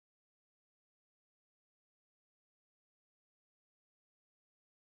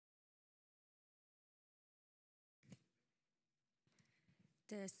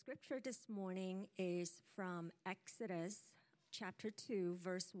The scripture this morning is from Exodus chapter 2,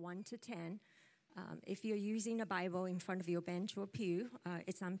 verse 1 to 10. If you're using a Bible in front of your bench or pew,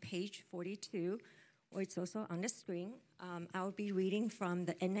 it's on page 42, or it's also on the screen. I'll be reading from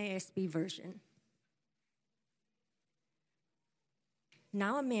the NASB version.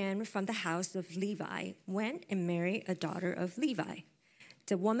 Now a man from the house of Levi went and married a daughter of Levi.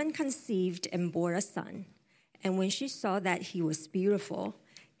 The woman conceived and bore a son. And when she saw that he was beautiful,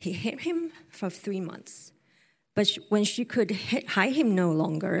 he hid him for 3 months. But when she could hide him no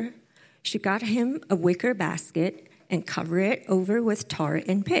longer, she got him a wicker basket and covered it over with tar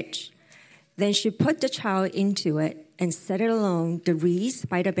and pitch. Then she put the child into it and set it along the reeds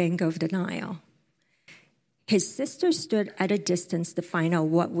by the bank of the Nile. His sister stood at a distance to find out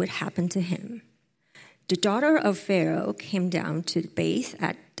what would happen to him. The daughter of Pharaoh came down to bathe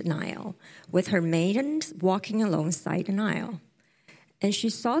at the Nile, with her maidens walking alongside the Nile. And she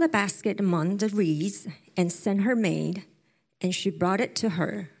saw the basket among the reeds and sent her maid, and she brought it to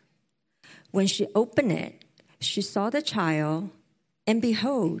her. When she opened it, she saw the child, and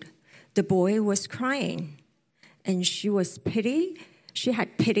behold, the boy was crying. And she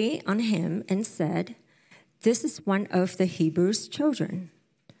had pity on him and said, "This is one of the Hebrews' children."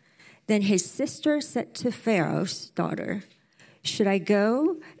 Then his sister said to Pharaoh's daughter, "Should I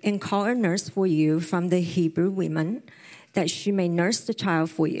go and call a nurse for you from the Hebrew women, that she may nurse the child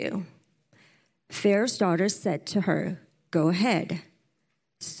for you?" Pharaoh's daughter said to her, "Go ahead."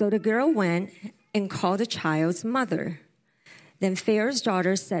 So the girl went and called the child's mother. Then Pharaoh's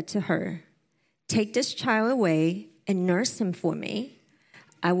daughter said to her, "Take this child away and nurse him for me.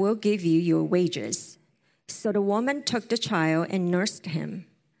 I will give you your wages." So the woman took the child and nursed him.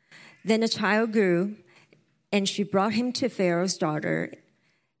 Then the child grew, and she brought him to Pharaoh's daughter,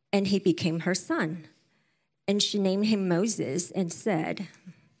 and he became her son. And she named him Moses and said,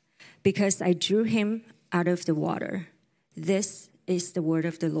 "Because I drew him out of the water." This is the word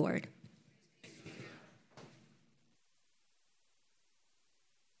of the Lord.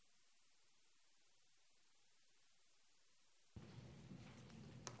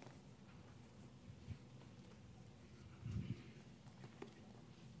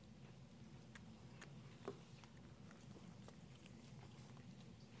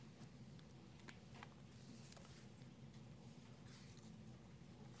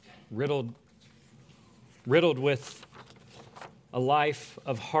 Riddled with a life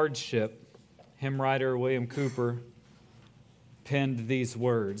of hardship, hymn writer William Cooper penned these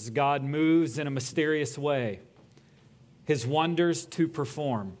words: "God moves in a mysterious way, his wonders to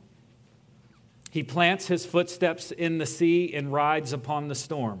perform. He plants his footsteps in the sea and rides upon the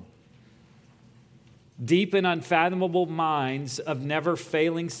storm. Deep in unfathomable minds of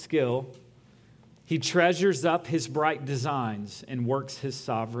never-failing skill, he treasures up his bright designs and works his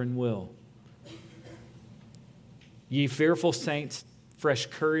sovereign will. Ye fearful saints, fresh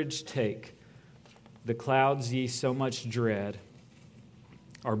courage take. The clouds ye so much dread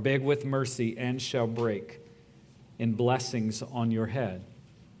are big with mercy and shall break in blessings on your head.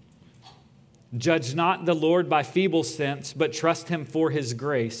 Judge not the Lord by feeble sense, but trust him for his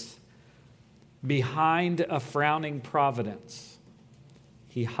grace. Behind a frowning providence,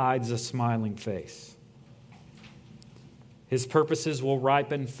 he hides a smiling face. His purposes will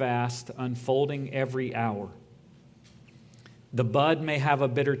ripen fast, unfolding every hour. The bud may have a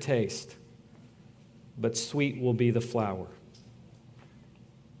bitter taste, but sweet will be the flower.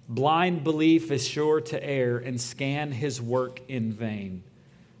 Blind belief is sure to err and scan his work in vain.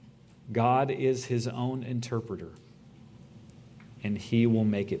 God is his own interpreter, and he will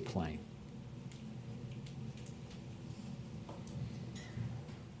make it plain."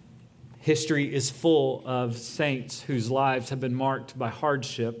 History is full of saints whose lives have been marked by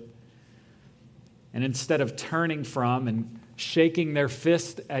hardship, and instead of turning from and shaking their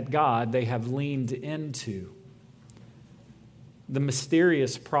fist at God, they have leaned into the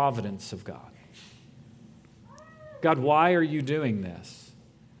mysterious providence of God. God, why are you doing this?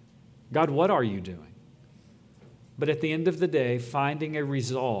 God, what are you doing? But at the end of the day, finding a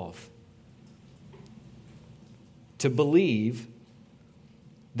resolve to believe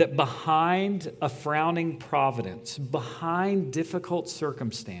that behind a frowning providence, behind difficult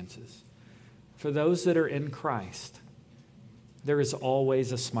circumstances, for those that are in Christ, there is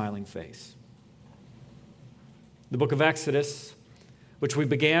always a smiling face. The book of Exodus, which we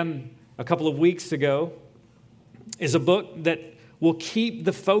began a couple of weeks ago, is a book that will keep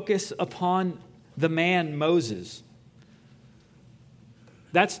the focus upon the man Moses.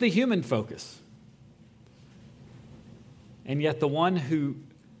 That's the human focus. And yet the one who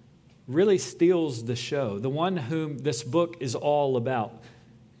really steals the show, the one whom this book is all about,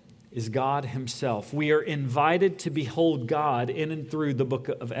 is God himself. We are invited to behold God in and through the book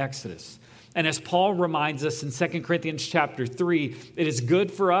of Exodus. And as Paul reminds us in 2 Corinthians chapter 3, it is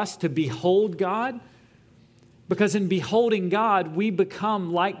good for us to behold God, because in beholding God, we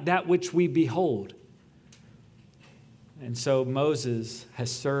become like that which we behold. And so Moses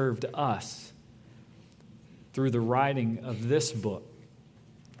has served us through the writing of this book,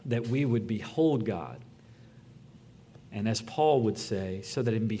 that we would behold God. And as Paul would say, so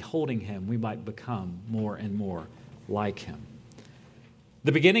that in beholding him, we might become more and more like him.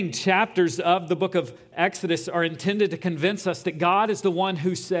 The beginning chapters of the book of Exodus are intended to convince us that God is the one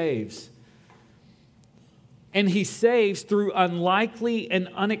who saves. And he saves through unlikely and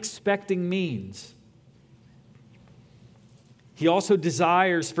unexpected means. He also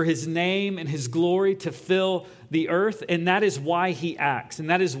desires for his name and his glory to fill the earth, and that is why he acts, and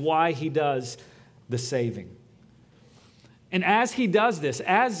that is why he does the saving. And as he does this,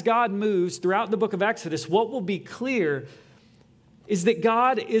 as God moves throughout the book of Exodus, what will be clear is that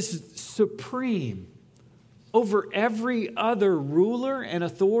God is supreme over every other ruler and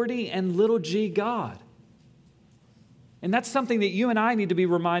authority and little g God. And that's something that you and I need to be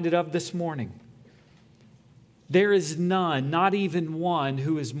reminded of this morning. There is none, not even one,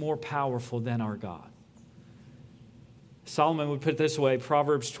 who is more powerful than our God. Solomon would put it this way,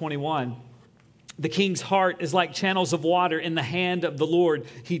 Proverbs 21, the king's heart is like channels of water in the hand of the Lord.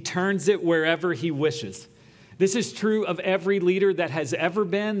 He turns it wherever he wishes. This is true of every leader that has ever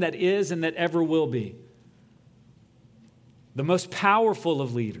been, that is, and that ever will be. The most powerful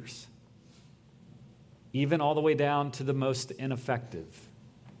of leaders, even all the way down to the most ineffective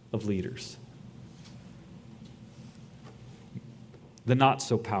of leaders. The not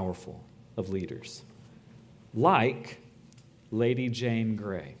so powerful of leaders, like Lady Jane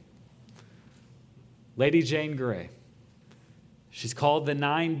Grey. Lady Jane Grey. She's called the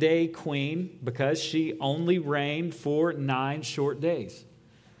 9-day queen because she only reigned for 9 short days.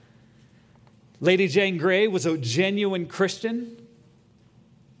 Lady Jane Grey was a genuine Christian.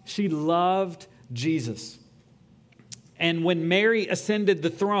 She loved Jesus. And when Mary ascended the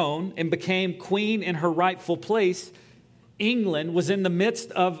throne and became queen in her rightful place, England was in the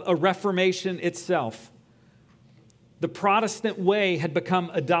midst of a Reformation itself. The Protestant way had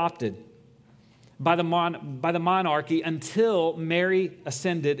become adopted by the monarchy until Mary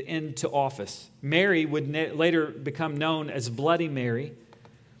ascended into office. Mary would later become known as Bloody Mary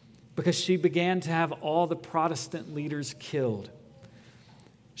because she began to have all the Protestant leaders killed.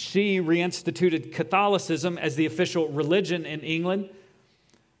 She reinstituted Catholicism as the official religion in England.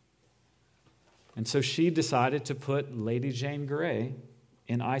 And so she decided to put Lady Jane Grey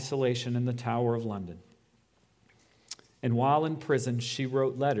in isolation in the Tower of London. And while in prison, she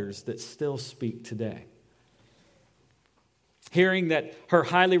wrote letters that still speak today. Hearing that her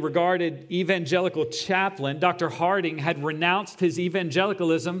highly regarded evangelical chaplain, Dr. Harding, had renounced his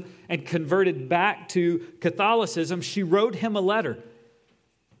evangelicalism and converted back to Catholicism, she wrote him a letter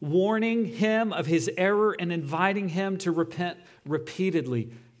warning him of his error and inviting him to repent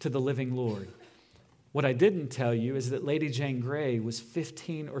repeatedly to the living Lord. What I didn't tell you is that Lady Jane Grey was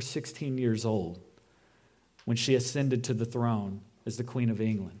 15 or 16 years old when she ascended to the throne as the Queen of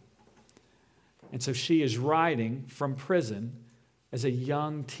England. And so she is writing from prison as a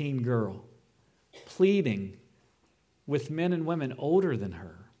young teen girl, pleading with men and women older than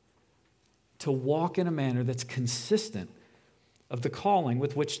her to walk in a manner that's consistent of the calling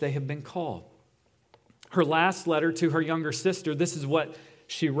with which they have been called. Her last letter to her younger sister, this is what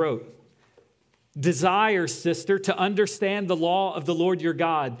she wrote. Desire, sister, to understand the law of the Lord your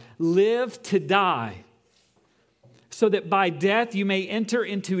God. Live to die, so that by death you may enter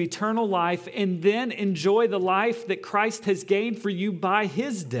into eternal life and then enjoy the life that Christ has gained for you by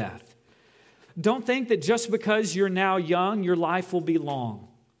his death. Don't think that just because you're now young, your life will be long.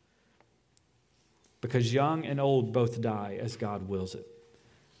 Because young and old both die as God wills it.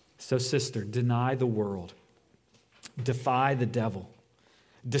 So, sister, deny the world, defy the devil,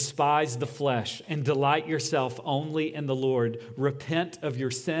 despise the flesh, and delight yourself only in the Lord. Repent of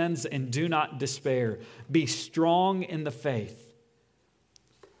your sins and do not despair. Be strong in the faith.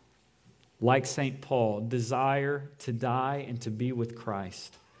 Like St. Paul, desire to die and to be with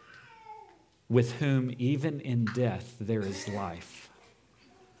Christ, with whom even in death there is life.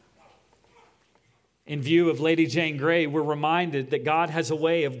 In view of Lady Jane Grey, we're reminded that God has a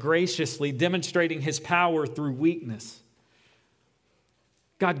way of graciously demonstrating his power through weakness.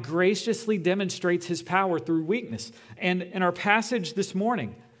 God graciously demonstrates his power through weakness. And in our passage this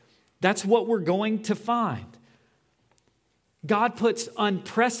morning, that's what we're going to find. God puts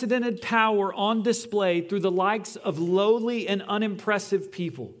unprecedented power on display through the likes of lowly and unimpressive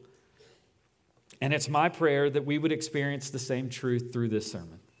people. And it's my prayer that we would experience the same truth through this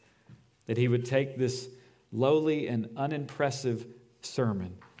sermon, that he would take this lowly and unimpressive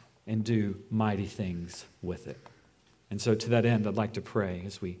sermon and do mighty things with it. And so to that end, I'd like to pray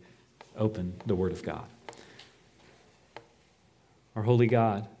as we open the Word of God. Our holy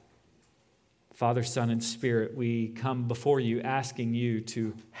God, Father, Son, and Spirit, we come before you asking you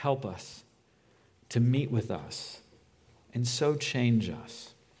to help us, to meet with us, and so change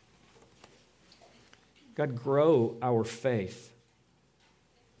us. God, grow our faith,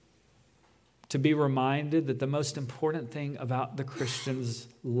 to be reminded that the most important thing about the Christian's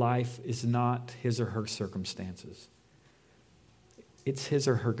life is not his or her circumstances. It's his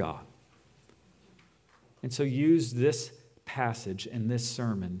or her God. And so use this passage and this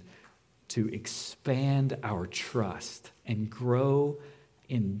sermon to expand our trust and grow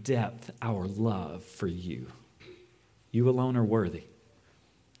in depth our love for you. You alone are worthy.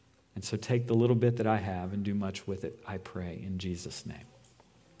 And so take the little bit that I have and do much with it, I pray, in Jesus' name.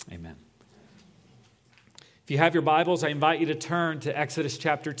 Amen. If you have your Bibles, I invite you to turn to Exodus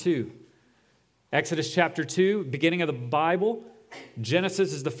chapter 2. Exodus chapter 2, beginning of the Bible.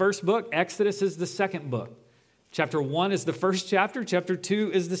 Genesis is the first book. Exodus is the second book. Chapter 1 is the first chapter. Chapter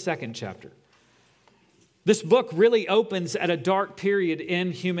 2 is the second chapter. This book really opens at a dark period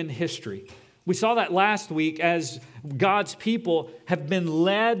in human history. We saw that last week as God's people have been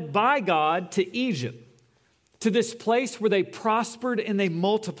led by God to Egypt, to this place where they prospered and they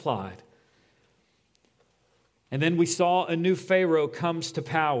multiplied. And then we saw a new Pharaoh comes to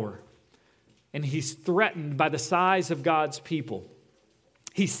power, and he's threatened by the size of God's people.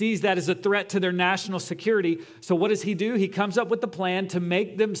 He sees that as a threat to their national security. So what does he do? He comes up with the plan to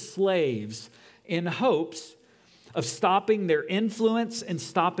make them slaves in hopes of stopping their influence and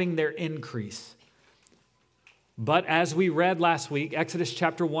stopping their increase. But as we read last week, Exodus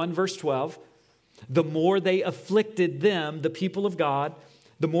chapter 1, verse 12, the more they afflicted them, the people of God,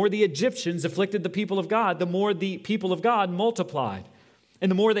 the more the Egyptians afflicted the people of God, the more the people of God multiplied, and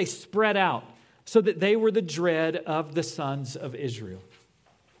the more they spread out, so that they were the dread of the sons of Israel.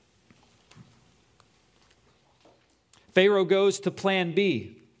 Pharaoh goes to plan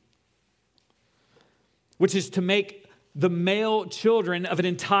B, which is to make the male children of an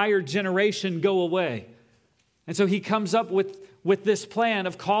entire generation go away. And so he comes up with this plan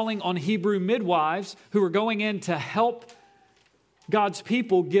of calling on Hebrew midwives who are going in to help God's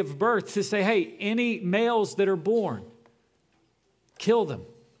people give birth, to say, hey, any males that are born, kill them.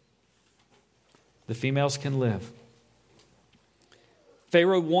 The females can live.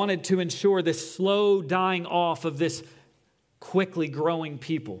 Pharaoh wanted to ensure this slow dying off of this quickly growing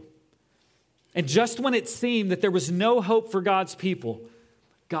people. And just when it seemed that there was no hope for God's people,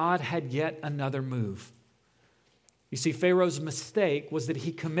 God had yet another move. You see, Pharaoh's mistake was that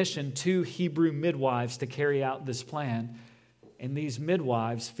he commissioned 2 Hebrew midwives to carry out this plan, and these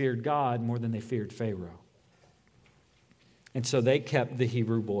midwives feared God more than they feared Pharaoh. And so they kept the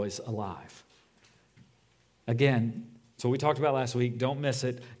Hebrew boys alive. Again, so we talked about last week, don't miss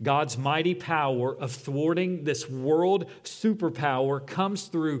it. God's mighty power of thwarting this world superpower comes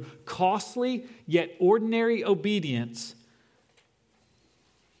through costly yet ordinary obedience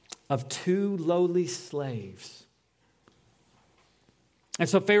of 2 lowly slaves. And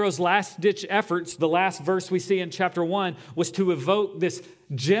so Pharaoh's last-ditch efforts, the last verse we see in chapter 1, was to evoke this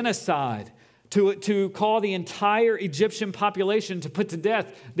genocide, to call the entire Egyptian population to put to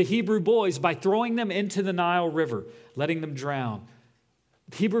death the Hebrew boys by throwing them into the Nile River, letting them drown.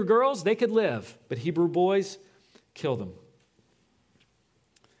 Hebrew girls, they could live, but Hebrew boys, kill them.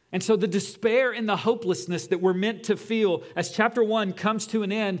 And so the despair and the hopelessness that we're meant to feel as chapter 1 comes to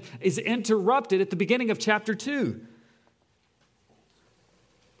an end is interrupted at the beginning of chapter 2.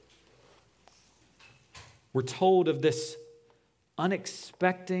 We're told of this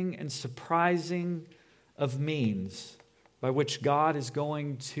unexpected and surprising of means by which God is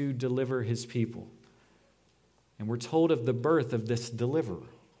going to deliver his people. And we're told of the birth of this deliverer.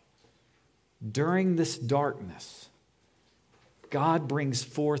 During this darkness, God brings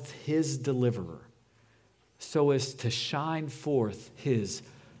forth his deliverer so as to shine forth his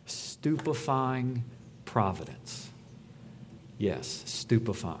stupefying providence. Yes,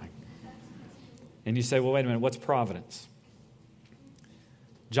 stupefying. And you say, well, wait a minute, what's providence?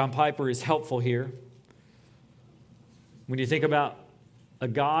 John Piper is helpful here. When you think about a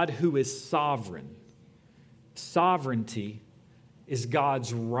God who is sovereign, sovereignty is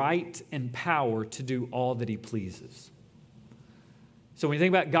God's right and power to do all that he pleases. So when you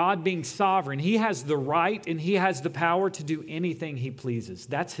think about God being sovereign, he has the right and he has the power to do anything he pleases.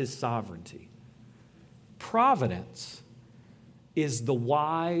 That's his sovereignty. Providence is the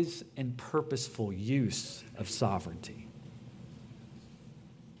wise and purposeful use of sovereignty.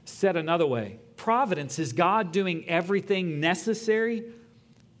 Said another way, providence is God doing everything necessary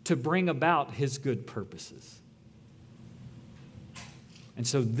to bring about his good purposes. And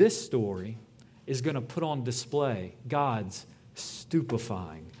so this story is going to put on display God's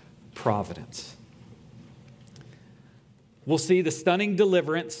stupefying providence. We'll see the stunning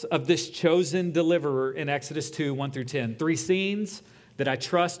deliverance of this chosen deliverer in Exodus 2, 1 through 10. 3 scenes that I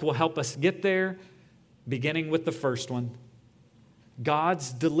trust will help us get there, beginning with the first one.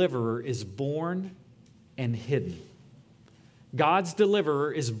 God's deliverer is born and hidden. God's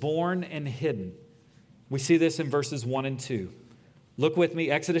deliverer is born and hidden. We see this in verses 1 and 2. Look with me,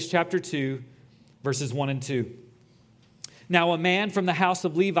 Exodus chapter 2, verses 1 and 2. Now a man from the house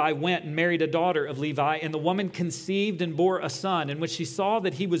of Levi went and married a daughter of Levi, and the woman conceived and bore a son. And when she saw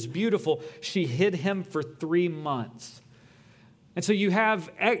that he was beautiful, she hid him for 3 months. And so you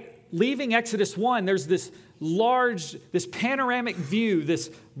have, leaving Exodus 1, there's this panoramic view, this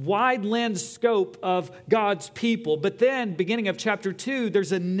wide lens scope of God's people. But then, beginning of chapter 2,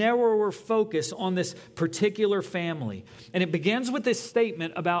 there's a narrower focus on this particular family. And it begins with this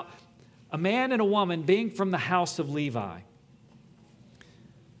statement about a man and a woman being from the house of Levi.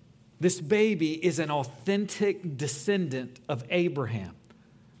 This baby is an authentic descendant of Abraham.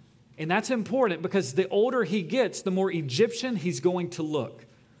 And that's important because the older he gets, the more Egyptian he's going to look.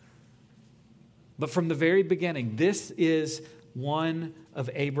 But from the very beginning, this is one of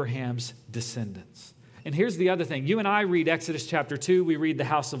Abraham's descendants. And here's the other thing. You and I read Exodus chapter 2, we read the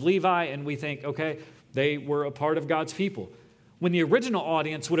house of Levi, and we think, okay, they were a part of God's people. When the original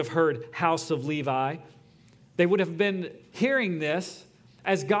audience would have heard house of Levi, they would have been hearing this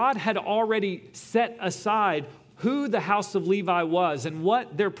as God had already set aside who the house of Levi was and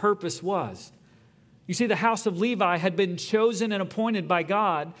what their purpose was. You see, the house of Levi had been chosen and appointed by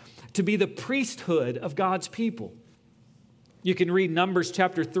God to be the priesthood of God's people. You can read Numbers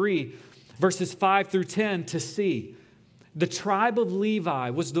chapter 3, verses 5 through 10 to see. The tribe of Levi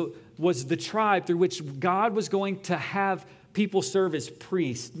was the tribe through which God was going to have people serve as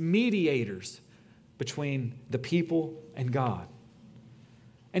priests, mediators between the people and God.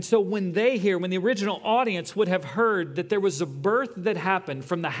 And so when the original audience would have heard that there was a birth that happened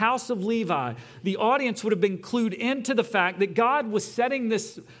from the house of Levi, the audience would have been clued into the fact that God was setting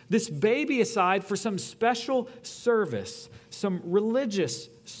this baby aside for some special service, some religious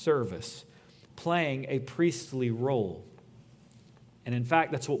service, playing a priestly role. And in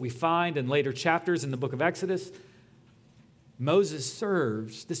fact, that's what we find in later chapters in the book of Exodus.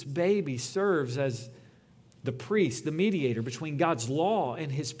 This baby serves as the priest, the mediator between God's law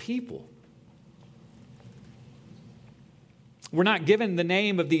and his people. We're not given the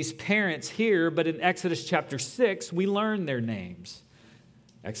name of these parents here, but in Exodus chapter 6, we learn their names.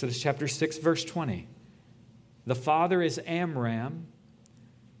 Exodus chapter 6, verse 20. The father is Amram,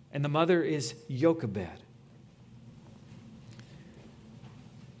 and the mother is Jochebed.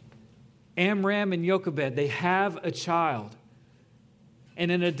 Amram and Jochebed, they have a child. And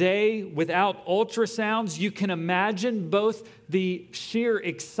in a day without ultrasounds, you can imagine both the sheer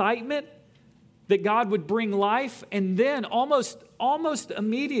excitement that God would bring life, and then almost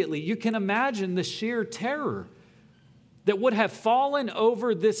immediately, you can imagine the sheer terror that would have fallen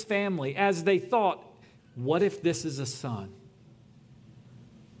over this family as they thought, what if this is a son?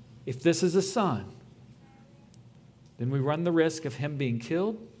 If this is a son, then we run the risk of him being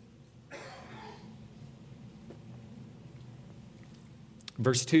killed.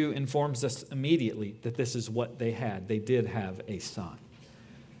 Verse 2 informs us immediately that this is what they had. They did have a son.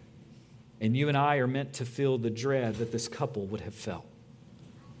 And you and I are meant to feel the dread that this couple would have felt.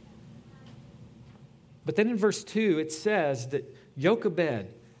 But then in verse 2, it says that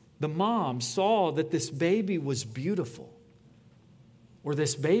Jochebed, the mom, saw that this baby was beautiful, or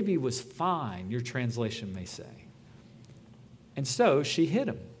this baby was fine, your translation may say. And so she hid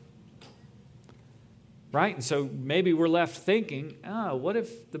him. Right? And so maybe we're left thinking, what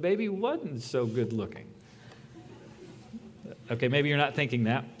if the baby wasn't so good looking? Okay, maybe you're not thinking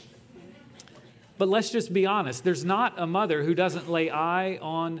that. But let's just be honest. There's not a mother who doesn't lay eyes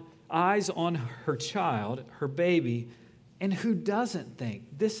on her child, her baby, and who doesn't think,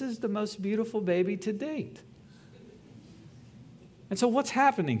 this is the most beautiful baby to date. And so what's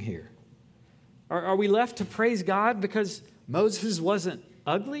happening here? Are we left to praise God because Moses wasn't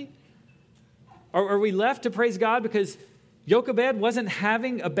ugly? Or are we left to praise God because Jochebed wasn't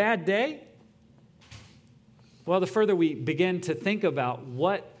having a bad day? Well, the further we begin to think about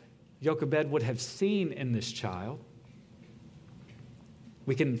what Jochebed would have seen in this child,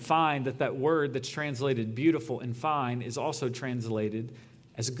 we can find that word that's translated beautiful and fine is also translated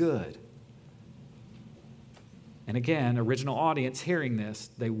as good. And again, original audience hearing this,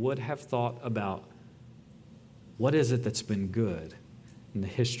 they would have thought about what is it that's been good in the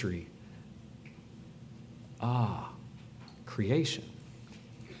history? Creation.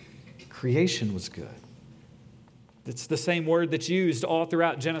 Creation was good. It's the same word that's used all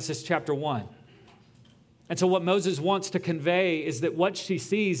throughout Genesis chapter 1. And so what Moses wants to convey is that what she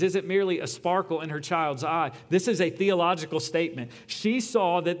sees isn't merely a sparkle in her child's eye. This is a theological statement. She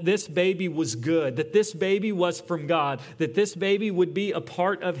saw that this baby was good, that this baby was from God, that this baby would be a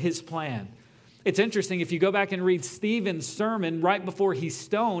part of his plan. It's interesting, if you go back and read Stephen's sermon right before he's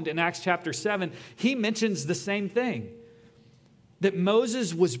stoned in Acts chapter 7, he mentions the same thing, that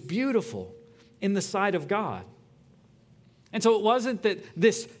Moses was beautiful in the sight of God. And so it wasn't that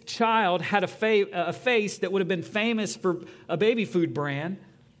this child had a face that would have been famous for a baby food brand,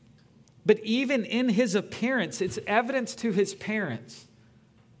 but even in his appearance, it's evidence to his parents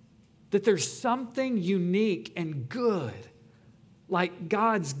that there's something unique and good, like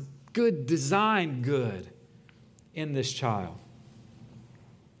God's good design good in this child.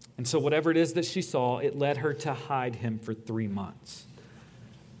 And so whatever it is that she saw, it led her to hide him for 3 months.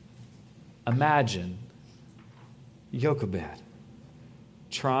 Imagine Jochebed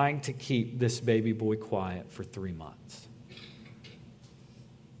trying to keep this baby boy quiet for 3 months.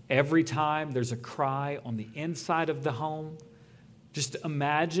 Every time there's a cry on the inside of the home, just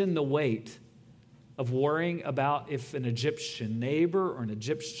imagine the weight of worrying about if an Egyptian neighbor or an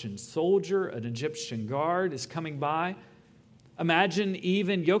Egyptian soldier, an Egyptian guard is coming by. Imagine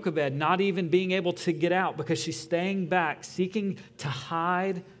even Jochebed not even being able to get out because she's staying back, seeking to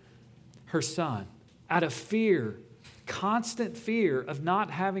hide her son out of fear, constant fear of not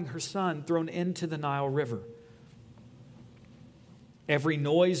having her son thrown into the Nile River. Every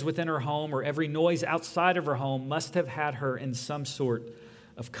noise within her home or every noise outside of her home must have had her in some sort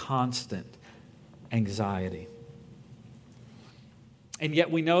of constant anxiety. And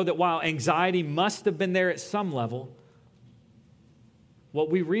yet we know that while anxiety must have been there at some level, what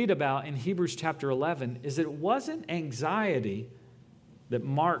we read about in Hebrews chapter 11 is that it wasn't anxiety that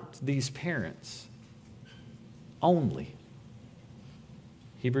marked these parents only.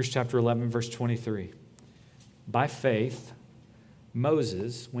 Hebrews chapter 11, verse 23. By faith,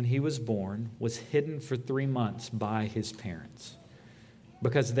 Moses, when he was born, was hidden for 3 months by his parents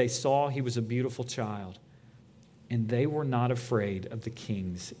because they saw he was a beautiful child, and they were not afraid of the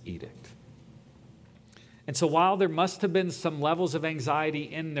king's edict. And so while there must have been some levels of anxiety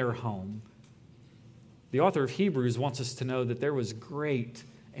in their home, the author of Hebrews wants us to know that there was great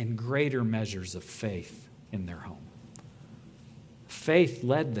and greater measures of faith in their home. Faith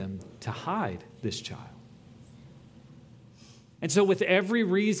led them to hide this child. And so with every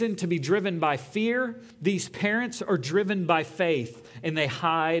reason to be driven by fear, these parents are driven by faith, and they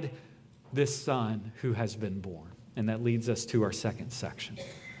hide this son who has been born. And that leads us to our second section.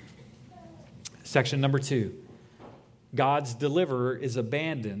 Section number 2, God's deliverer is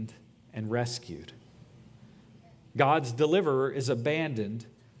abandoned and rescued. God's deliverer is abandoned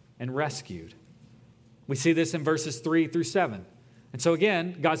and rescued. We see this in verses 3 through 7. And so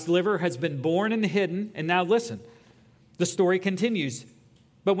again, God's deliverer has been born and hidden. And now listen, the story continues.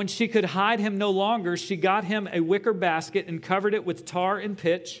 But when she could hide him no longer, she got him a wicker basket and covered it with tar and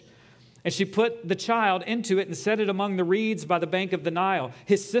pitch. And she put the child into it and set it among the reeds by the bank of the Nile.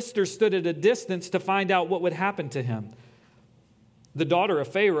 His sister stood at a distance to find out what would happen to him. The daughter of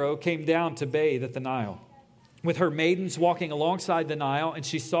Pharaoh came down to bathe at the Nile, with her maidens walking alongside the Nile, and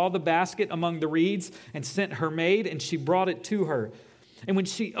she saw the basket among the reeds and sent her maid, and she brought it to her. And when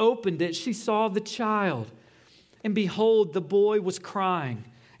she opened it, she saw the child. And behold, the boy was crying,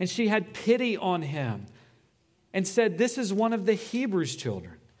 and she had pity on him and said, "This is one of the Hebrews'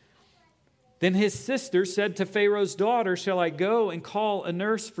 children." Then his sister said to Pharaoh's daughter, "Shall I go and call a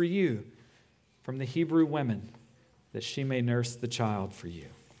nurse for you from the Hebrew women, that she may nurse the child for you?"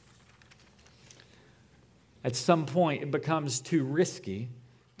 At some point, it becomes too risky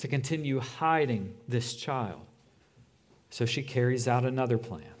to continue hiding this child. So she carries out another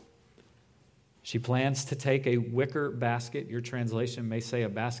plan. She plans to take a wicker basket. Your translation may say a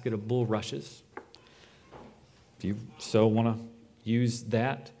basket of bulrushes, if you so want to use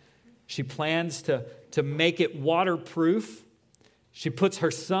that. She plans to make it waterproof. She puts her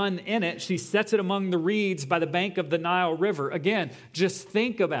son in it. She sets it among the reeds by the bank of the Nile River. Again, just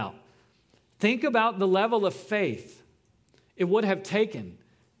think about the level of faith it would have taken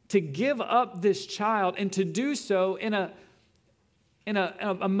to give up this child and to do so in a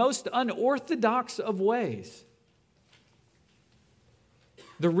most unorthodox of ways.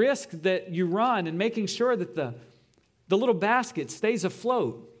 the risk that you run in making sure that the little basket stays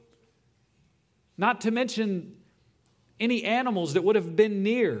afloat. Not to mention any animals that would have been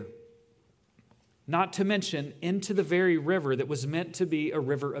near. Not to mention into the very river that was meant to be a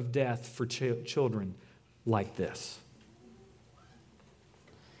river of death for children like this.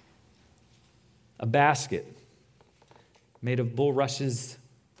 A basket made of bulrushes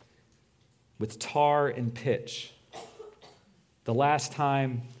with tar and pitch. The last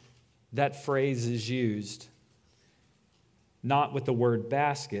time that phrase is used, not with the word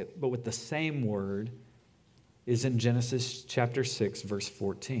basket, but with the same word, is in Genesis chapter 6, verse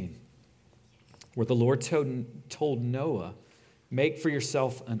 14, where the Lord told Noah, "Make for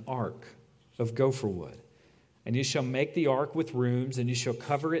yourself an ark of gopher wood, and you shall make the ark with rooms, and you shall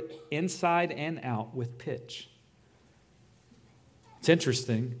cover it inside and out with pitch." It's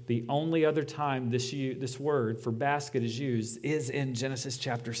interesting, the only other time this word for basket is used is in Genesis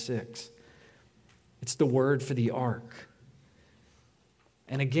chapter 6. It's the word for the ark.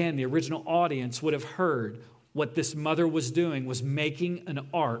 And again, the original audience would have heard what this mother was doing was making an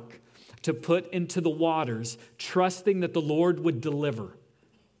ark to put into the waters, trusting that the Lord would deliver.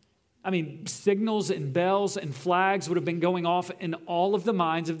 I mean, signals and bells and flags would have been going off in all of the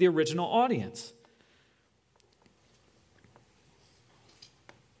minds of the original audience.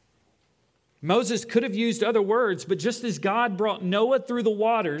 Moses could have used other words, but just as God brought Noah through the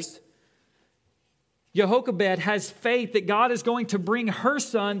waters, Jochebed has faith that God is going to bring her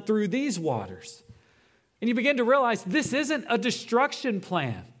son through these waters. And you begin to realize this isn't a destruction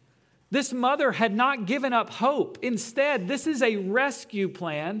plan. This mother had not given up hope. Instead, this is a rescue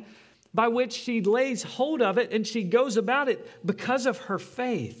plan by which she lays hold of it and she goes about it because of her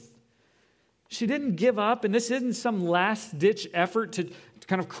faith. She didn't give up, and this isn't some last-ditch effort to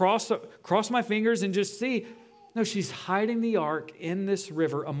kind of cross my fingers and just see. No, she's hiding the ark in this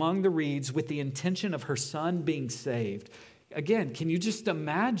river among the reeds with the intention of her son being saved. Again, can you just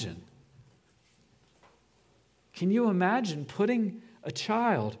imagine? Can you imagine putting a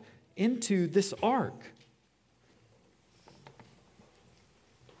child into this ark?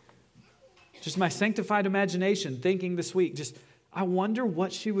 Just my sanctified imagination thinking this week, I wonder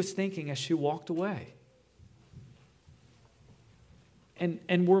what she was thinking as she walked away.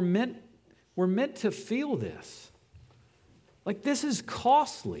 And we're meant to feel this. Like, this is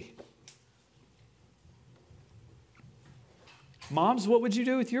costly. Moms, what would you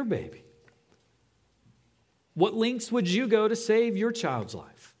do with your baby? What lengths would you go to save your child's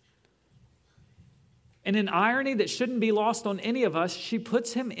life? And in irony that shouldn't be lost on any of us, she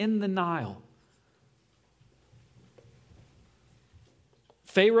puts him in the Nile.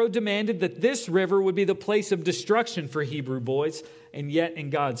 Pharaoh demanded that this river would be the place of destruction for Hebrew boys, and yet in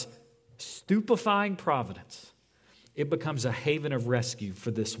God's stupefying providence, it becomes a haven of rescue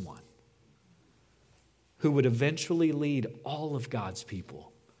for this one, who would eventually lead all of God's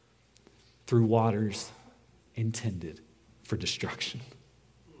people through waters intended for destruction.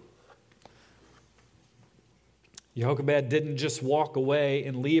 Jochebed didn't just walk away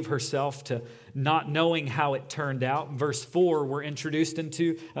and leave herself to not knowing how it turned out. In verse 4, we're introduced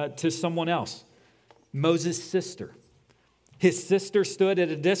to someone else, Moses' sister. His sister stood at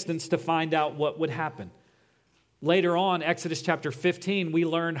a distance to find out what would happen. Later on, Exodus chapter 15, we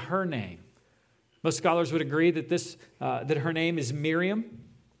learn her name. Most scholars would agree that that her name is Miriam,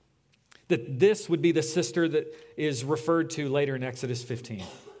 that this would be the sister that is referred to later in Exodus 15.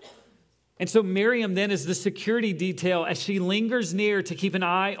 And so Miriam then is the security detail as she lingers near to keep an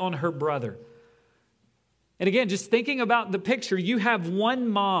eye on her brother. And again, just thinking about the picture, you have one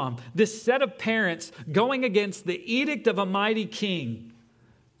mom, this set of parents going against the edict of a mighty king,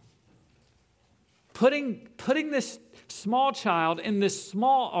 putting this small child in this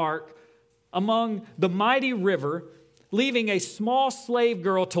small ark among the mighty river, leaving a small slave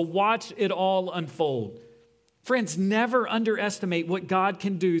girl to watch it all unfold. Friends, never underestimate what God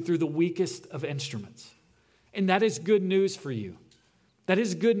can do through the weakest of instruments. And that is good news for you. That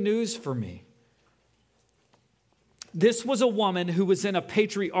is good news for me. This was a woman who was in a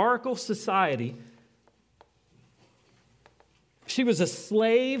patriarchal society. She was a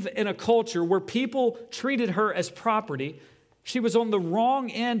slave in a culture where people treated her as property. She was on the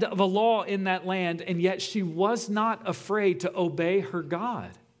wrong end of a law in that land, and yet she was not afraid to obey her God.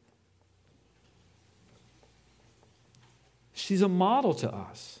 She's a model to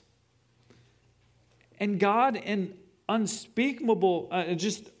us. And God, in unspeakable,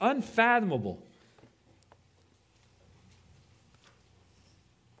 just unfathomable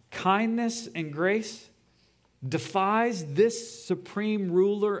kindness and grace, defies this supreme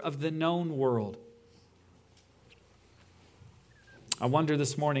ruler of the known world. I wonder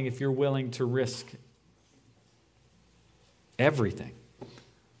this morning if you're willing to risk everything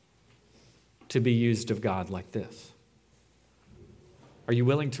to be used of God like this. Are you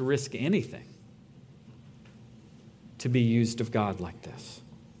willing to risk anything to be used of God like this?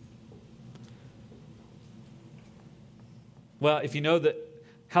 Well, if you know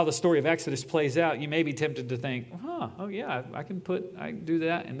how the story of Exodus plays out, you may be tempted to think, oh yeah, I can do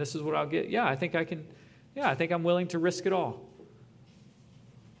that, and this is what I'll get. Yeah, I think I'm willing to risk it all.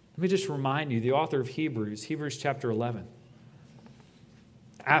 Let me just remind you, the author of Hebrews chapter 11,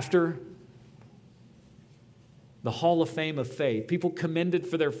 after the Hall of Fame of faith, people commended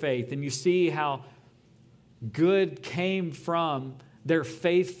for their faith, and you see how good came from their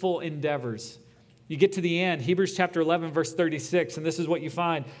faithful endeavors. You get to the end, Hebrews chapter 11, verse 36, and this is what you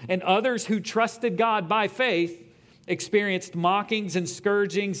find. And others who trusted God by faith experienced mockings and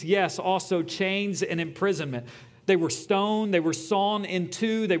scourgings, yes, also chains and imprisonment. They were stoned, they were sawn in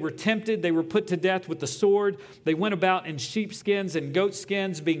two, they were tempted, they were put to death with the sword. They went about in sheepskins and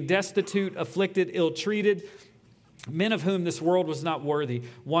goatskins, being destitute, afflicted, ill-treated, men of whom this world was not worthy,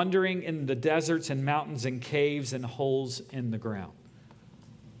 wandering in the deserts and mountains and caves and holes in the ground.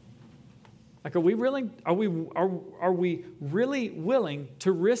 Like, are we really willing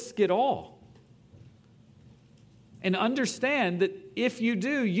to risk it all? And understand that if you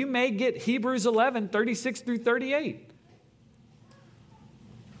do, you may get Hebrews 11, 36 through 38.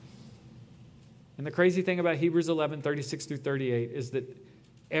 And the crazy thing about Hebrews 11, 36 through 38 is that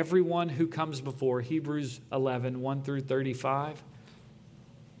everyone who comes before Hebrews 11, 1 through 35,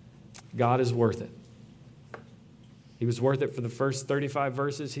 God is worth it. He was worth it for the first 35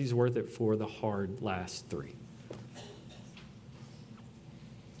 verses. He's worth it for the hard last 3.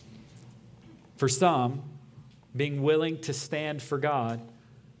 For some, being willing to stand for God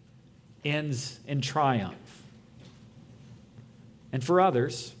ends in triumph. And for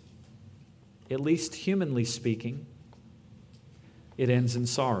others, at least humanly speaking, it ends in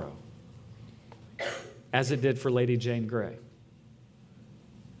sorrow, as it did for Lady Jane Grey,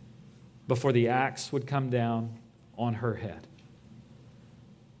 before the axe would come down on her head.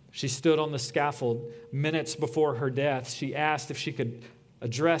 She stood on the scaffold minutes before her death. She asked if she could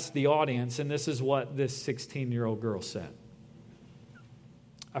address the audience, and this is what this 16-year-old girl said.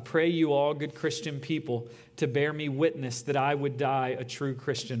 I pray you all, good Christian people, to bear me witness that I would die a true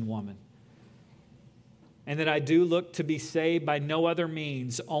Christian woman, and that I do look to be saved by no other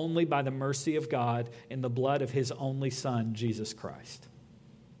means, only by the mercy of God and the blood of His only Son, Jesus Christ.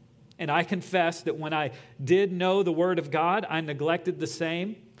 And I confess that when I did know the Word of God, I neglected the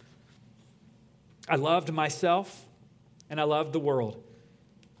same. I loved myself, and I loved the world.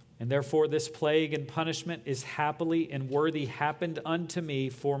 And therefore this plague and punishment is happily and worthy happened unto me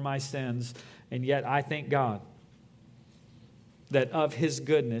for my sins. And yet I thank God that of His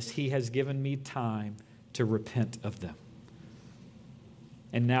goodness He has given me time to repent of them.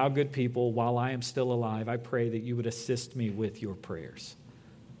 And now, good people, while I am still alive, I pray that you would assist me with your prayers.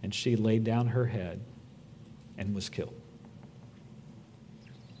 And she laid down her head and was killed.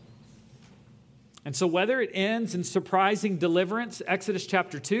 And so whether it ends in surprising deliverance, Exodus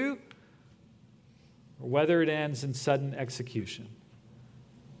chapter 2, or whether it ends in sudden execution,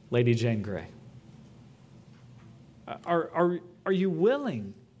 Lady Jane Grey, are you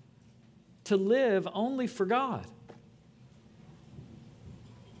willing to live only for God?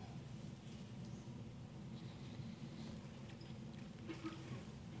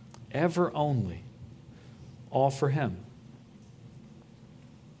 Ever only, all for Him.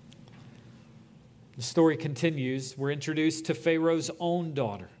 The story continues. We're introduced to Pharaoh's own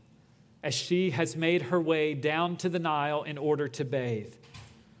daughter as she has made her way down to the Nile in order to bathe.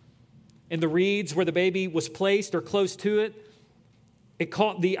 In the reeds where the baby was placed or close to it, it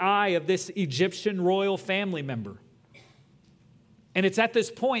caught the eye of this Egyptian royal family member. And it's at this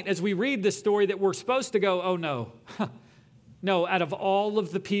point, as we read this story, that we're supposed to go, oh no. No, out of all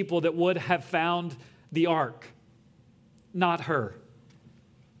of the people that would have found the ark, not her.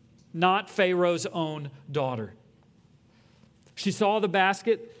 Not Pharaoh's own daughter. She saw the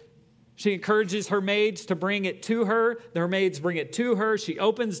basket. She encourages her maids to bring it to her. Her maids bring it to her. She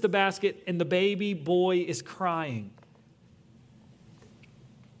opens the basket, and the baby boy is crying.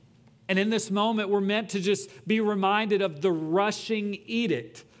 And in this moment, we're meant to just be reminded of the rushing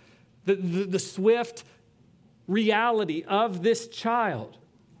edict, the swift reality of this child.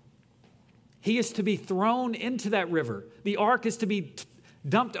 He is to be thrown into that river. The ark is to be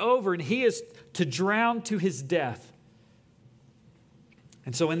dumped over, and he is to drown to his death.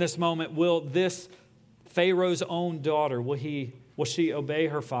 And so in this moment, will this Pharaoh's own daughter, will she obey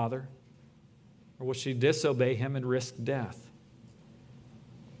her father, or will she disobey him and risk death?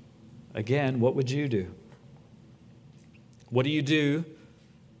 Again, what would you do? What do you do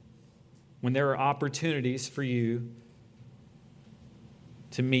when there are opportunities for you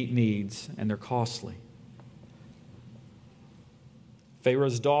to meet needs and they're costly?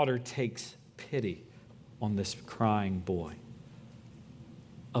 Pharaoh's daughter takes pity on this crying boy.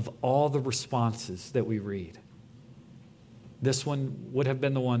 Of all the responses that we read, this one would have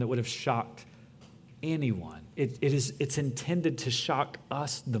been the one that would have shocked anyone. It's intended to shock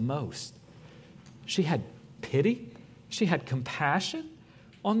us the most. She had pity. She had compassion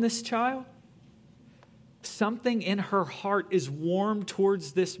on this child. Something in her heart is warm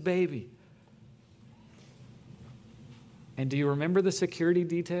towards this baby. And do you remember the security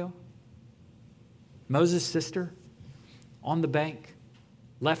detail? Moses' sister on the bank,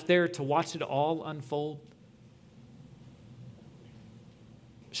 left there to watch it all unfold.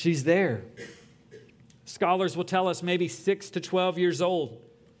 She's there. Scholars will tell us maybe 6 to 12 years old.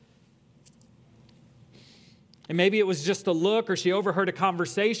 And maybe it was just a look, or she overheard a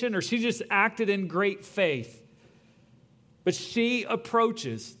conversation, or she just acted in great faith. But she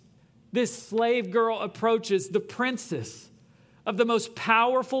approaches, this slave girl approaches the princess of the most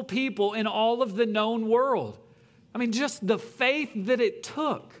powerful people in all of the known world. I mean, just the faith that it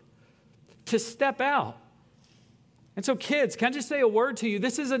took to step out. And so kids, can I just say a word to you?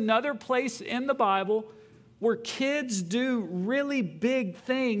 This is another place in the Bible where kids do really big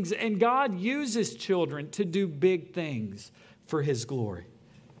things, and God uses children to do big things for His glory.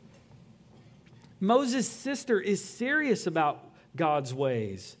 Moses' sister is serious about God's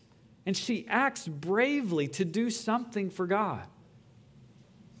ways, and she acts bravely to do something for God.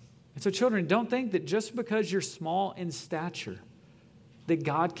 And so children, don't think that just because you're small in stature, that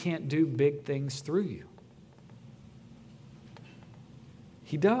God can't do big things through you.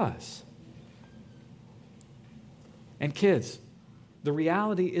 He does. And kids, the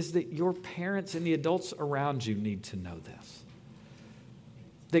reality is that your parents and the adults around you need to know this.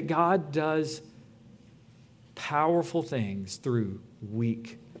 That God does powerful things through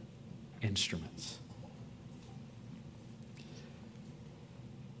weak instruments.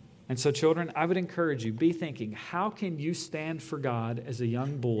 And so children, I would encourage you, be thinking, how can you stand for God as a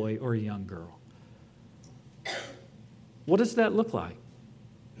young boy or a young girl? What does that look like?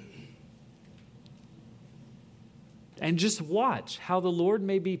 And just watch how the Lord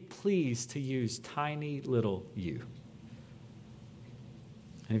may be pleased to use tiny little you.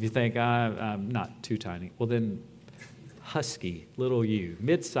 And if you think, I'm not too tiny, well then, husky little you,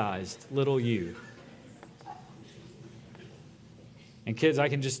 mid-sized little you. And kids, I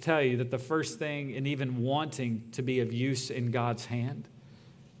can just tell you that the first thing in even wanting to be of use in God's hand,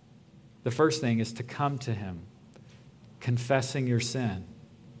 the first thing is to come to Him, confessing your sin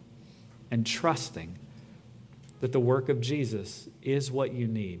and trusting that the work of Jesus is what you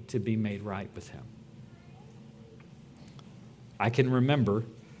need to be made right with Him. I can remember,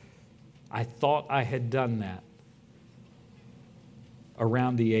 I thought I had done that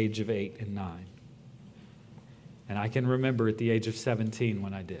around the age of 8 and 9. And I can remember at the age of 17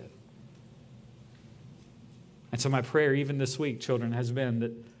 when I did. And so my prayer, even this week, children, has been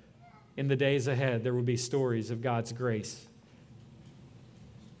that in the days ahead, there will be stories of God's grace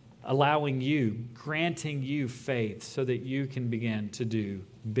allowing you, granting you faith so that you can begin to do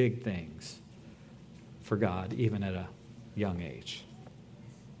big things for God, even at a young age.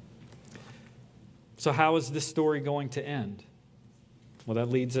 So how is this story going to end? Well, that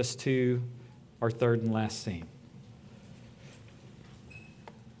leads us to our third and last scene.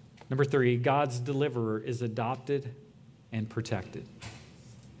 Number 3, God's deliverer is adopted and protected.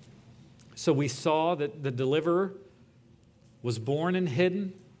 So we saw that the deliverer was born and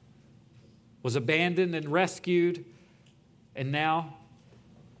hidden, was abandoned and rescued, and now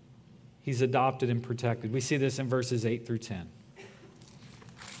he's adopted and protected. We see this in verses 8 through 10.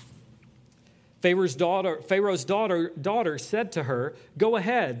 Pharaoh's daughter said to her, "Go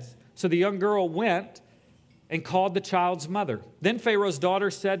ahead." So the young girl went and called the child's mother. Then Pharaoh's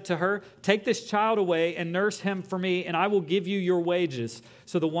daughter said to her, "Take this child away and nurse him for me, and I will give you your wages."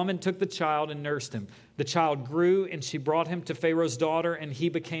 So the woman took the child and nursed him. The child grew, and she brought him to Pharaoh's daughter, and he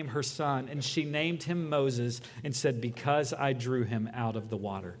became her son. And she named him Moses and said, "Because I drew him out of the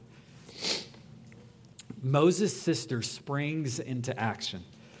water." Moses' sister springs into action.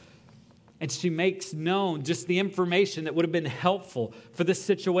 And she makes known just the information that would have been helpful for this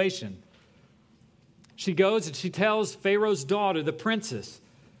situation. She goes and she tells Pharaoh's daughter, the princess,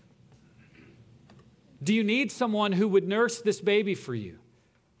 "Do you need someone who would nurse this baby for you?"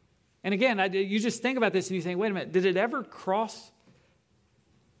 And again, you just think about this and you think, wait a minute, did it ever cross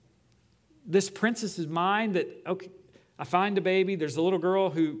this princess's mind that, okay, I find a baby. There's a little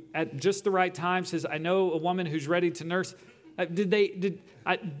girl who at just the right time says, I know a woman who's ready to nurse. Did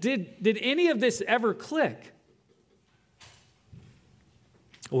any of this ever click?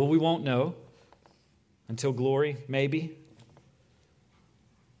 Well, we won't know until glory, maybe.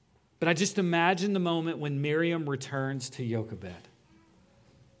 But I just imagine the moment when Miriam returns to Jochebed.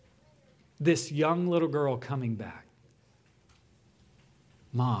 This young little girl coming back.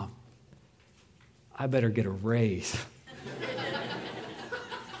 Mom, I better get a raise.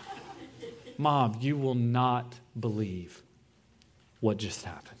 Mom, you will not believe what just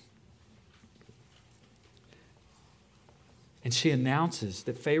happened. And she announces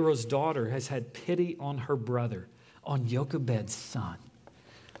that Pharaoh's daughter has had pity on her brother, on Jochebed's son.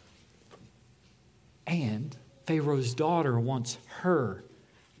 And Pharaoh's daughter wants her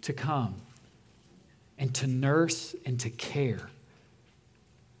to come and to nurse and to care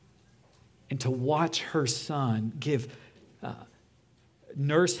and to watch her son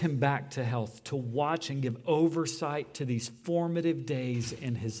nurse him back to health, to watch and give oversight to these formative days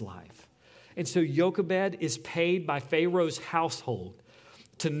in his life. And so Jochebed is paid by Pharaoh's household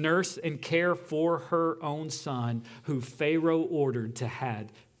to nurse and care for her own son, who Pharaoh ordered to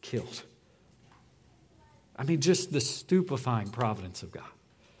had killed. I mean, just the stupefying providence of God.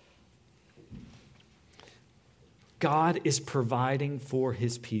 God is providing for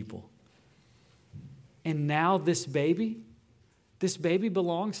his people. And now this baby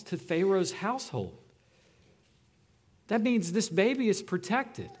belongs to Pharaoh's household. That means this baby is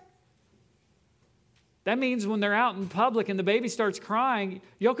protected. That means when they're out in public and the baby starts crying,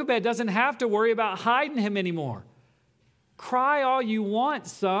 Jochebed doesn't have to worry about hiding him anymore. Cry all you want,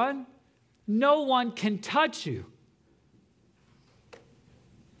 son. No one can touch you.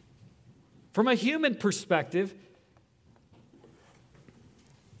 From a human perspective,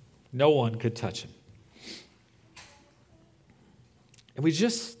 no one could touch him. And we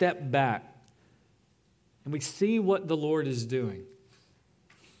just step back and we see what the Lord is doing.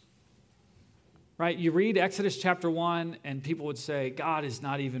 Right? You read Exodus chapter 1 and people would say, God is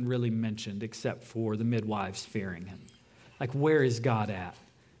not even really mentioned except for the midwives fearing him. Like, where is God at?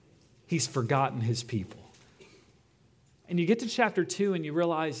 He's forgotten his people. And you get to chapter 2 and you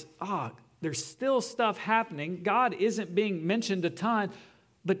realize, there's still stuff happening. God isn't being mentioned a ton,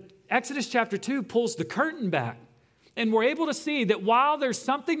 but Exodus chapter 2 pulls the curtain back. And we're able to see that while there's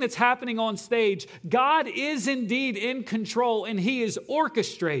something that's happening on stage, God is indeed in control and he is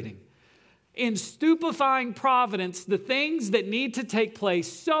orchestrating in stupefying providence the things that need to take place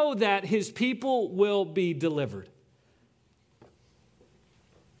so that his people will be delivered.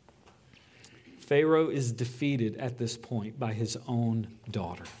 Pharaoh is defeated at this point by his own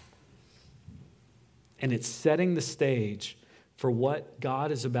daughter. And it's setting the stage for what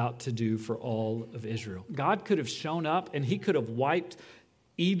God is about to do for all of Israel. God could have shown up and he could have wiped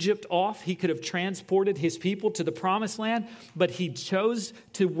Egypt off. He could have transported his people to the promised land, but he chose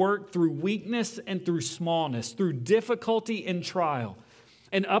to work through weakness and through smallness, through difficulty and trial.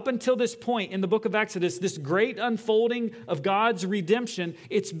 And up until this point in the book of Exodus, this great unfolding of God's redemption,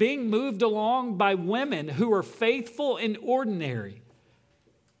 it's being moved along by women who are faithful and ordinary.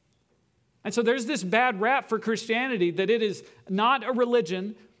 And so there's this bad rap for Christianity that it is not a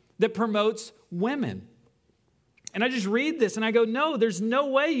religion that promotes women. And I just read this and I go, no, there's no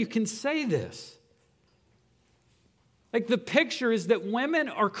way you can say this. Like, the picture is that women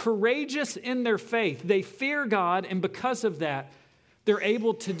are courageous in their faith. They fear God, and because of that, they're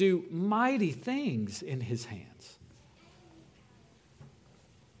able to do mighty things in his hands.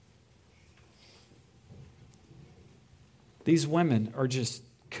 These women are just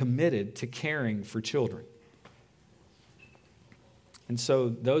committed to caring for children. And so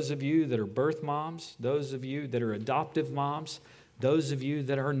those of you that are birth moms, those of you that are adoptive moms, those of you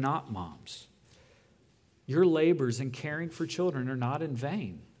that are not moms, your labors in caring for children are not in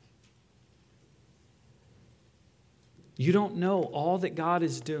vain. You don't know all that God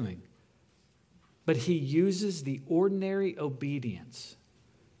is doing, but he uses the ordinary obedience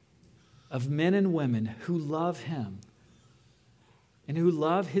of men and women who love him and who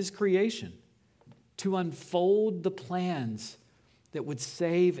love his creation to unfold the plans that would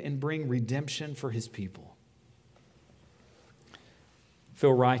save and bring redemption for his people.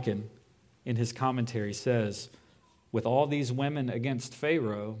 Phil Ryken, in his commentary, says, with all these women against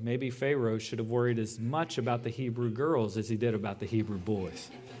Pharaoh, maybe Pharaoh should have worried as much about the Hebrew girls as he did about the Hebrew boys.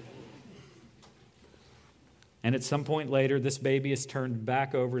 And at some point later, this baby is turned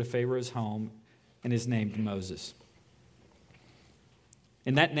back over to Pharaoh's home and is named Moses.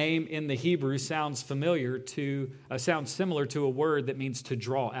 And that name in the Hebrew sounds similar to a word that means to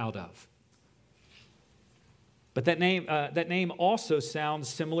draw out of. But that name also sounds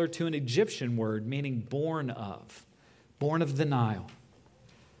similar to an Egyptian word meaning born of the Nile.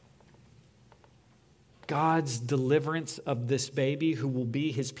 God's deliverance of this baby who will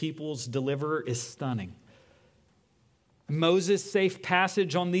be his people's deliverer is stunning. Moses' safe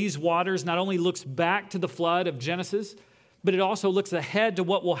passage on these waters not only looks back to the flood of Genesis, but it also looks ahead to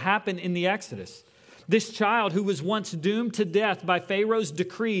what will happen in the Exodus. This child who was once doomed to death by Pharaoh's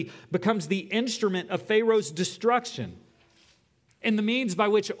decree becomes the instrument of Pharaoh's destruction and the means by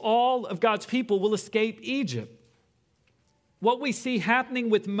which all of God's people will escape Egypt. What we see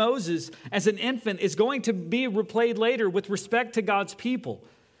happening with Moses as an infant is going to be replayed later with respect to God's people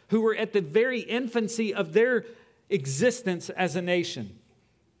who were at the very infancy of their existence as a nation.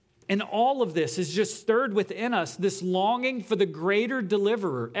 And all of this is just stirred within us, this longing for the greater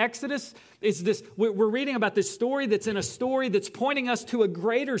deliverer. Exodus is this, we're reading about this story that's in a story that's pointing us to a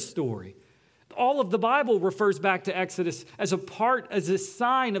greater story. All of the Bible refers back to Exodus as a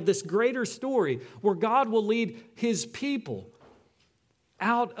sign of this greater story where God will lead his people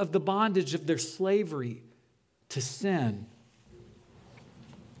out of the bondage of their slavery to sin.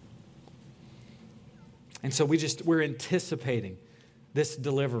 And so we're anticipating this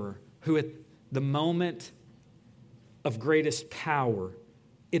deliverer who at the moment of greatest power,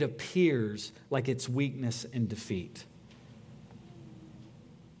 it appears like it's weakness and defeat.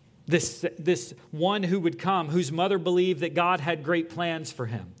 This one who would come, whose mother believed that God had great plans for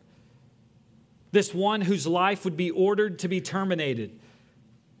him. This one whose life would be ordered to be terminated.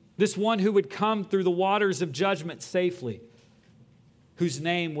 This one who would come through the waters of judgment safely. Whose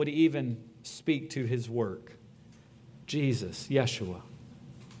name would even speak to his work. Jesus, Yeshua,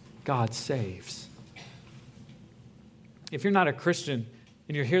 God saves. If you're not a Christian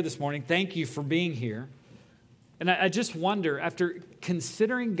and you're here this morning, thank you for being here. And I just wonder, after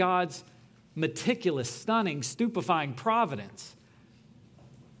considering God's meticulous, stunning, stupefying providence,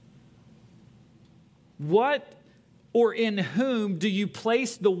 what or in whom do you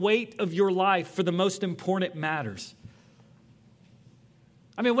place the weight of your life for the most important matters?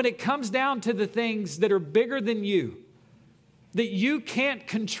 I mean, when it comes down to the things that are bigger than you, that you can't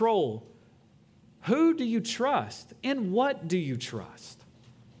control, who do you trust? And what do you trust?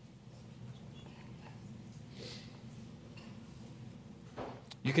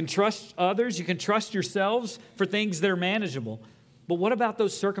 You can trust others, you can trust yourselves for things that are manageable. But what about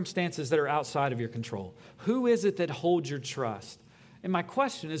those circumstances that are outside of your control? Who is it that holds your trust? And my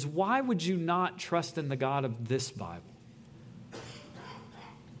question is, why would you not trust in the God of this Bible?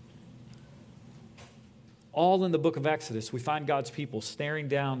 All in the book of Exodus, we find God's people staring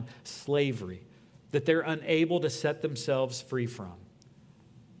down slavery that they're unable to set themselves free from.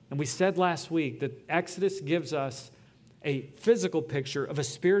 And we said last week that Exodus gives us a physical picture of a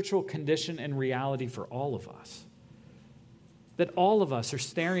spiritual condition and reality for all of us. That all of us are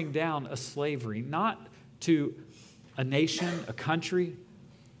staring down a slavery, not to a nation, a country,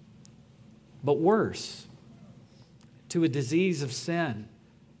 but worse, to a disease of sin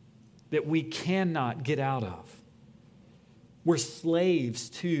that we cannot get out of. We're slaves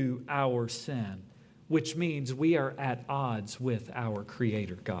to our sin, which means we are at odds with our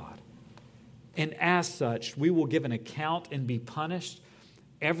Creator God. And as such, we will give an account and be punished.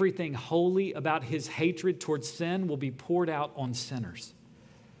 Everything holy about his hatred towards sin will be poured out on sinners.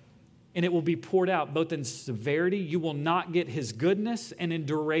 And it will be poured out both in severity. You will not get his goodness, and in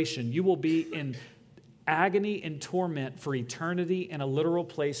duration. You will be in agony and torment for eternity in a literal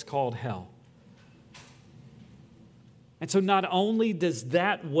place called hell. And so not only does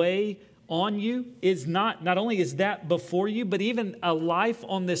that weigh on you, not only is that before you, but even a life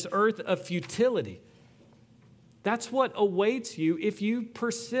on this earth of futility. That's what awaits you if you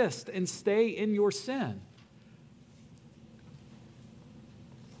persist and stay in your sin.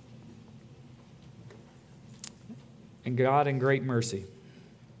 And God, in great mercy,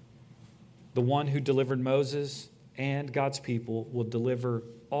 the one who delivered Moses and God's people will deliver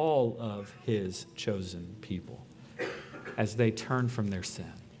all of his chosen people as they turn from their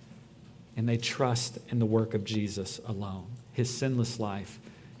sin and they trust in the work of Jesus alone, his sinless life,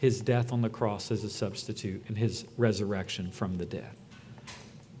 his death on the cross as a substitute, and his resurrection from the dead.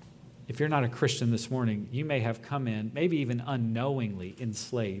 If you're not a Christian this morning, you may have come in, maybe even unknowingly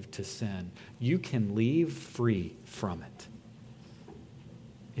enslaved to sin. You can leave free from it.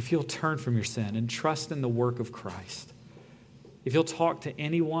 If you'll turn from your sin and trust in the work of Christ, if you'll talk to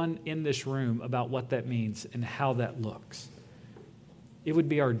anyone in this room about what that means and how that looks, it would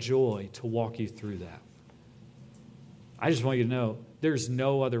be our joy to walk you through that. I just want you to know there's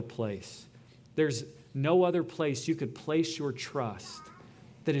no other place. There's no other place you could place your trust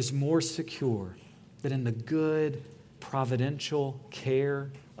that is more secure that in the good, providential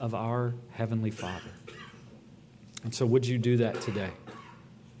care of our Heavenly Father. And so would you do that today?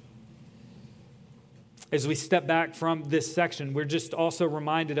 As we step back from this section, we're just also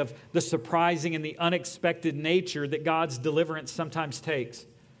reminded of the surprising and the unexpected nature that God's deliverance sometimes takes.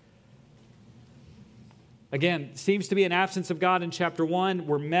 Again, seems to be an absence of God in chapter 1.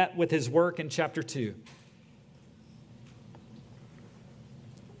 We're met with his work in chapter 2.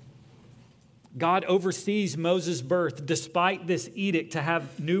 God oversees Moses' birth despite this edict to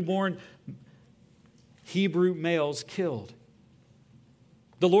have newborn Hebrew males killed.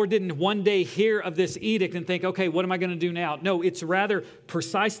 The Lord didn't one day hear of this edict and think, okay, what am I going to do now? No, it's rather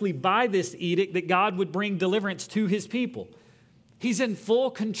precisely by this edict that God would bring deliverance to his people. He's in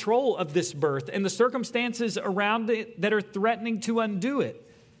full control of this birth and the circumstances around it that are threatening to undo it.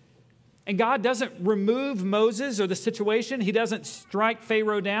 And God doesn't remove Moses or the situation. He doesn't strike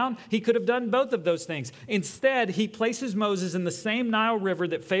Pharaoh down. He could have done both of those things. Instead, he places Moses in the same Nile River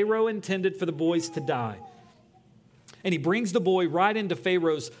that Pharaoh intended for the boys to die. And he brings the boy right into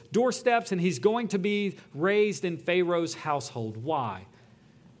Pharaoh's doorsteps, and he's going to be raised in Pharaoh's household. Why?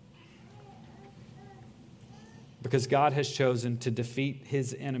 Because God has chosen to defeat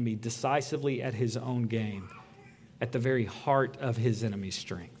his enemy decisively at his own game, at the very heart of his enemy's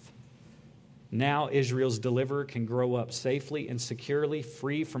strength. Now Israel's deliverer can grow up safely and securely,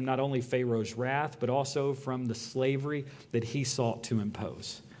 free from not only Pharaoh's wrath, but also from the slavery that he sought to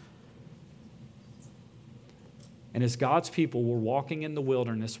impose. And as God's people were walking in the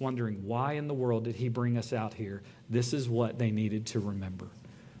wilderness, wondering why in the world did he bring us out here, this is what they needed to remember.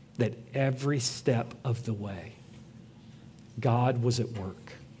 That every step of the way, God was at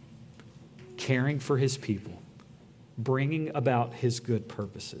work, caring for his people, bringing about his good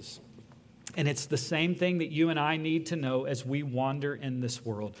purposes. And it's the same thing that you and I need to know as we wander in this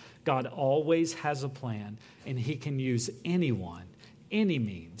world. God always has a plan, and he can use anyone, any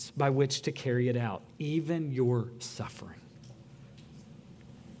means by which to carry it out, even your suffering.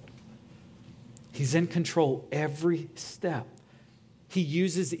 He's in control every step. He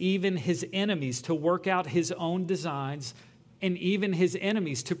uses even his enemies to work out his own designs, and even his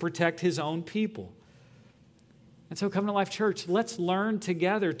enemies to protect his own people. And so, Covenant Life Church, let's learn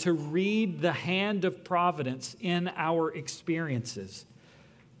together to read the hand of providence in our experiences.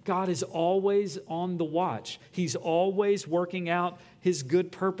 God is always on the watch. He's always working out his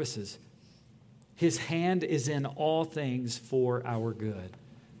good purposes. His hand is in all things for our good.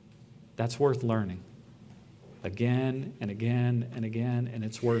 That's worth learning again and again and again, and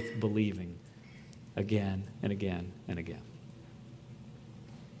it's worth believing again and again and again.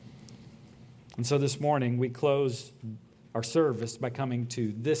 And so this morning, we close our service by coming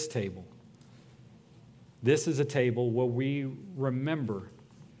to this table. This is a table where we remember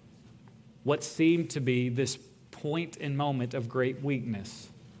what seemed to be this point and moment of great weakness,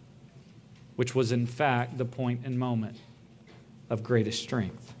 which was in fact the point and moment of greatest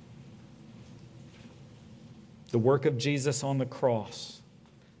strength. The work of Jesus on the cross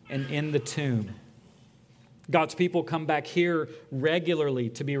and in the tomb. God's people come back here regularly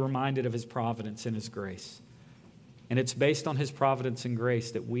to be reminded of his providence and his grace. And it's based on his providence and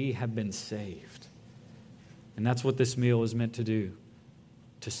grace that we have been saved. And that's what this meal is meant to do,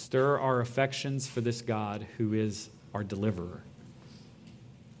 to stir our affections for this God who is our deliverer.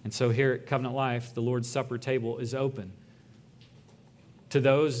 And so here at Covenant Life, the Lord's Supper table is open to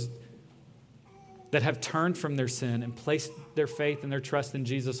those that have turned from their sin and placed their faith and their trust in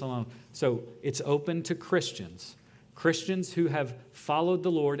Jesus alone. So it's open to Christians who have followed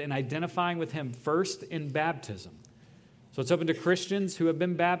the Lord and identifying with him first in baptism. So it's open to Christians who have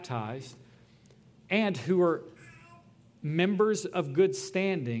been baptized and who are members of good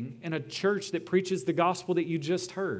standing in a church that preaches the gospel that you just heard.